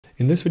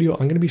In this video,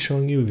 I'm going to be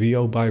showing you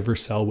VO by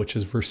Vercel, which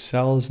is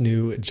Vercel's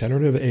new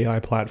generative AI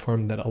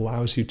platform that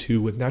allows you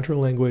to, with natural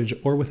language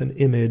or with an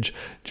image,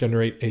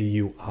 generate a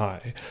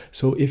UI.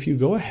 So if you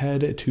go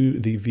ahead to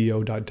the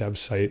vo.dev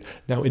site,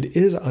 now it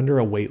is under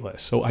a waitlist.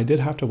 So I did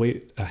have to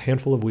wait a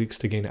handful of weeks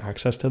to gain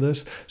access to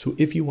this. So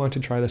if you want to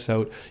try this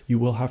out, you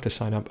will have to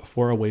sign up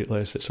for a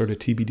waitlist. It's sort of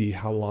TBD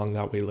how long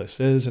that waitlist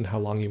is and how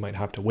long you might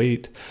have to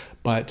wait,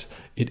 but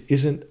it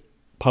isn't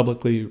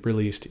publicly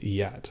released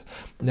yet.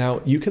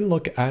 Now you can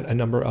look at a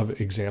number of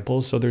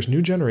examples. So there's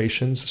new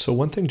generations. So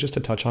one thing just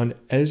to touch on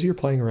as you're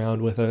playing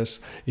around with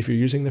this, if you're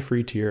using the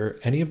free tier,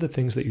 any of the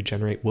things that you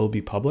generate will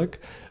be public.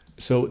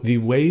 So the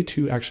way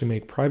to actually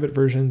make private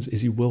versions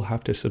is you will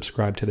have to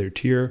subscribe to their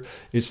tier.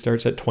 It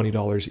starts at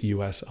 $20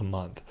 US a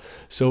month.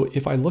 So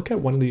if I look at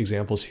one of the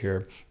examples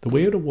here, the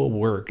way it will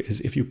work is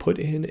if you put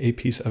in a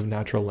piece of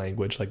natural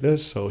language like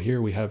this. So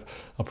here we have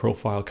a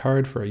profile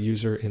card for a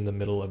user in the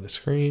middle of the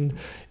screen.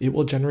 It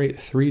will generate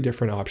 3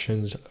 different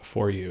options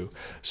for you.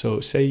 So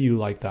say you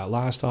like that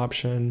last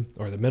option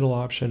or the middle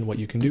option, what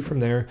you can do from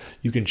there,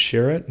 you can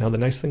share it. Now the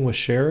nice thing with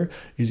share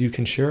is you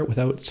can share it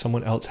without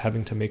someone else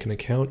having to make an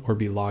account or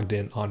be logged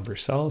in on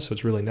Vercel. So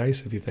it's really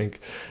nice if you think,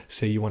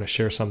 say you want to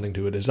share something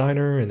to a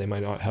designer and they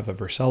might not have a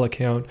Vercel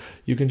account,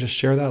 you can just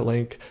share that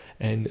link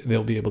and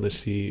they'll be able to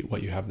see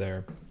what you have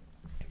there.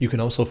 You can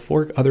also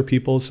fork other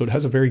people's, so it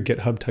has a very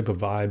GitHub type of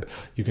vibe.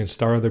 You can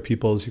star other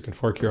people's, you can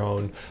fork your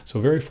own. So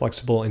very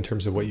flexible in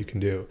terms of what you can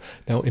do.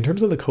 Now, in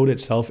terms of the code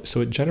itself,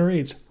 so it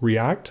generates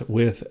React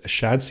with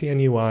ShadCN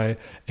UI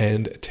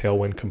and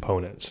Tailwind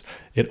components.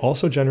 It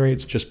also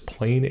generates just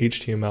plain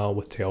HTML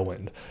with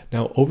Tailwind.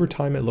 Now, over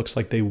time, it looks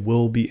like they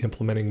will be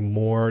implementing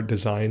more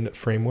design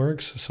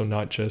frameworks. So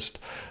not just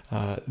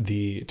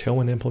the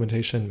Tailwind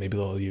implementation, maybe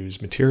they'll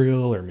use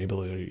Material or maybe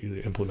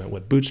they'll implement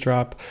with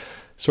Bootstrap.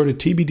 Sort of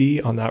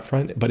TBD on that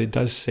front, but it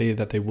does say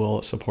that they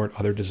will support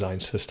other design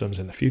systems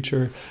in the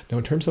future. Now,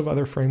 in terms of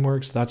other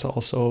frameworks, that's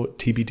also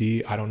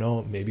TBD. I don't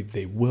know, maybe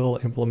they will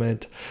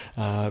implement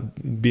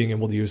being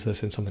able to use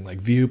this in something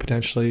like Vue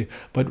potentially,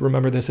 but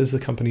remember, this is the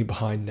company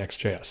behind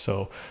Next.js.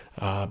 So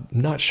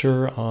not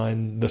sure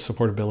on the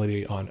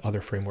supportability on other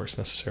frameworks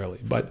necessarily,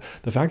 but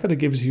the fact that it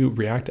gives you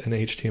React and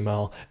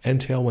HTML and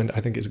Tailwind,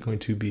 I think is going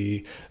to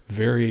be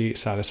very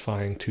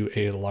satisfying to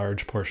a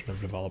large portion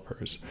of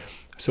developers.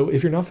 So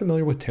if you're not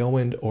familiar with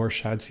Tailwind or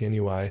ShadCN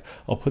UI,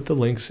 I'll put the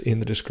links in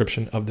the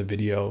description of the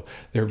video.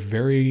 They're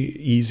very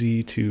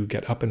easy to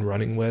get up and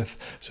running with.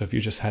 So if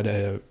you just had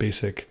a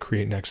basic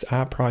create next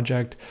app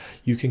project,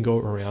 you can go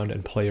around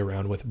and play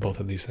around with both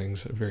of these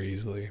things very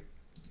easily.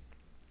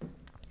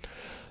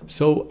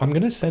 So I'm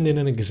going to send in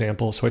an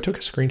example. So I took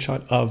a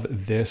screenshot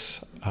of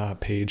this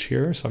page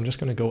here. So I'm just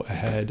going to go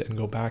ahead and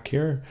go back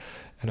here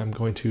and I'm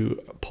going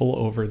to pull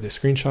over the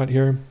screenshot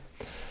here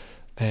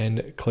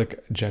and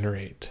click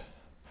generate.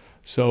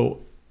 So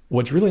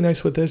what's really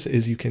nice with this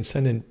is you can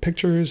send in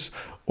pictures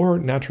or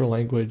natural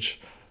language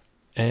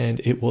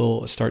and it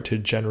will start to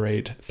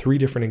generate 3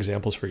 different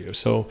examples for you.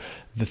 So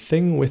the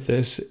thing with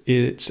this,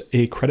 it's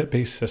a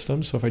credit-based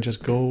system. So if I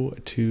just go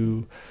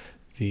to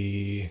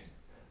the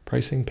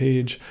pricing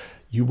page,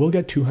 you will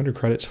get 200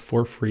 credits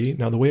for free.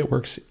 Now the way it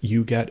works,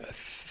 you get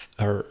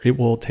it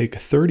will take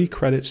 30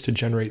 credits to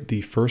generate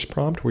the first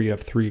prompt where you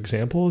have 3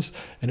 examples,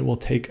 and it will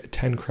take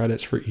 10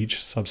 credits for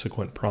each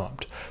subsequent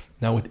prompt.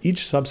 Now with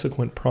each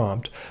subsequent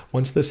prompt,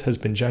 once this has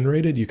been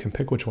generated, you can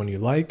pick which one you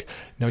like.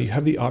 Now you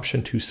have the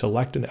option to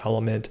select an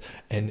element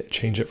and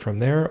change it from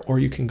there, or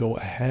you can go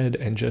ahead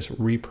and just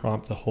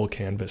reprompt the whole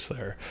canvas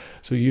there.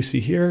 So you see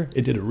here,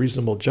 it did a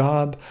reasonable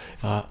job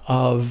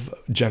of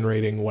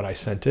generating what I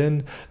sent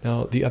in.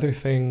 Now the other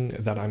thing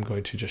that I'm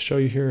going to just show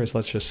you here is,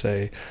 let's just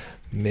say,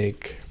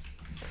 make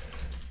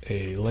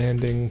a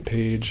landing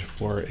page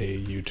for a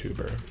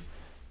YouTuber.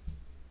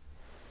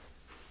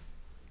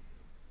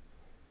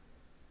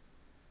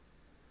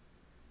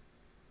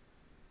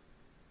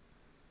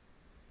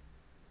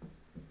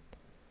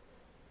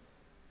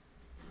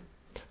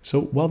 So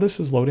while this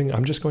is loading,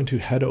 I'm just going to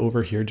head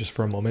over here just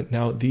for a moment.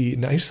 Now, the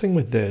nice thing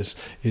with this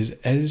is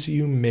as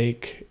you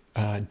make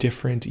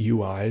different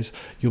UIs,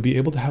 you'll be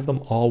able to have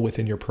them all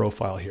within your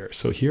profile here.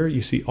 So here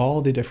you see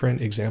all the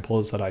different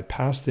examples that I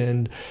passed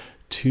in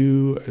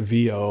to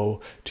VO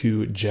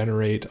to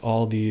generate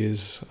all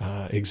these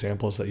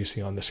examples that you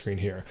see on the screen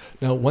here.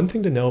 Now, one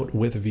thing to note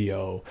with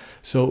VO,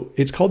 so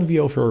it's called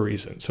VO for a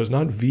reason. So it's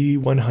not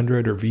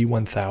V100 or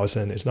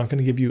V1000. It's not going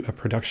to give you a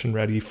production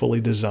ready,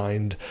 fully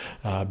designed,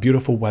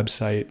 beautiful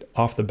website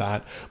off the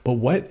bat. But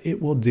what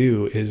it will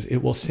do is it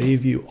will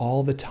save you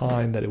all the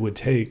time that it would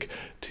take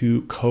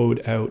to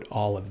code out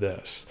all of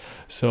this.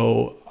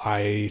 So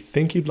I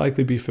think you'd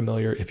likely be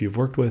familiar if you've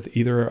worked with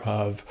either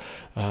of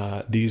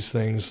these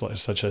things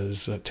such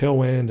as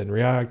Tailwind and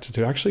React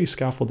to actually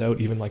scaffold out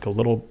even like a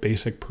little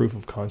basic proof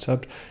of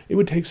concept. It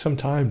would take some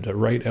time to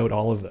write out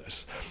all of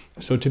this.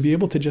 So to be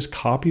able to just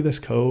copy this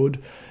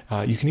code,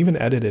 you can even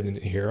edit it in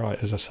here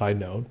as a side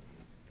note.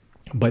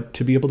 But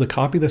to be able to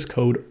copy this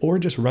code or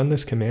just run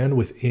this command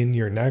within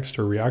your Next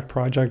or React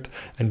project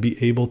and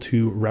be able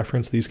to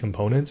reference these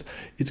components,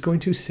 it's going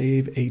to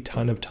save a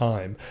ton of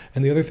time.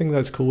 And the other thing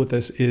that's cool with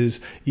this is,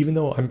 even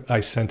though I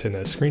sent in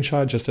a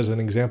screenshot just as an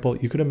example,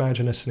 you could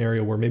imagine a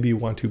scenario where maybe you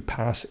want to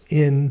pass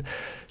in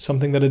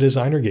something that a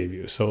designer gave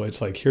you. So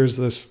it's like, here's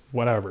this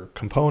whatever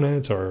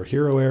component or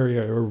hero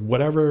area or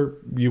whatever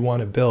you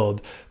want to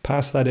build,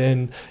 pass that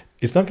in.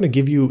 It's not going to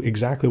give you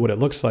exactly what it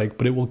looks like,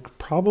 but it will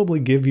probably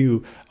give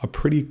you a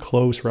pretty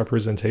close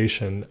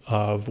representation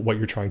of what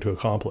you're trying to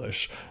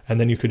accomplish. And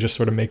then you could just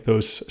sort of make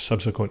those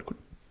subsequent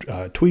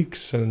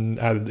tweaks and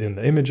add in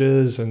the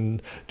images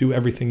and do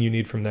everything you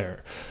need from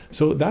there.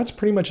 So that's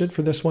pretty much it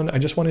for this one. I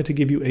just wanted to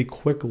give you a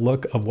quick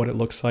look of what it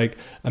looks like.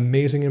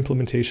 Amazing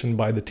implementation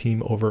by the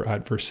team over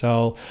at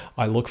Vercel.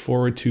 I look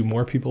forward to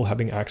more people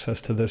having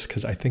access to this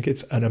because I think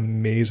it's an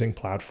amazing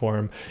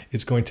platform.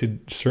 It's going to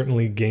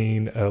certainly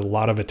gain a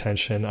lot of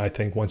attention. I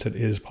think once it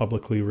is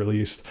publicly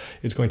released,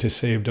 it's going to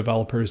save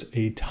developers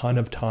a ton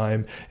of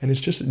time. And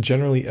it's just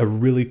generally a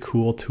really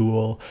cool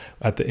tool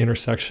at the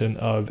intersection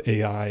of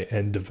AI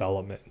and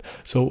development.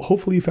 So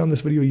hopefully you found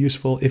this video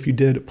useful. If you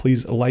did,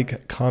 please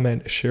like,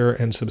 comment, share,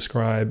 and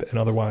subscribe. And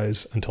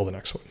otherwise, until the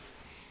next one.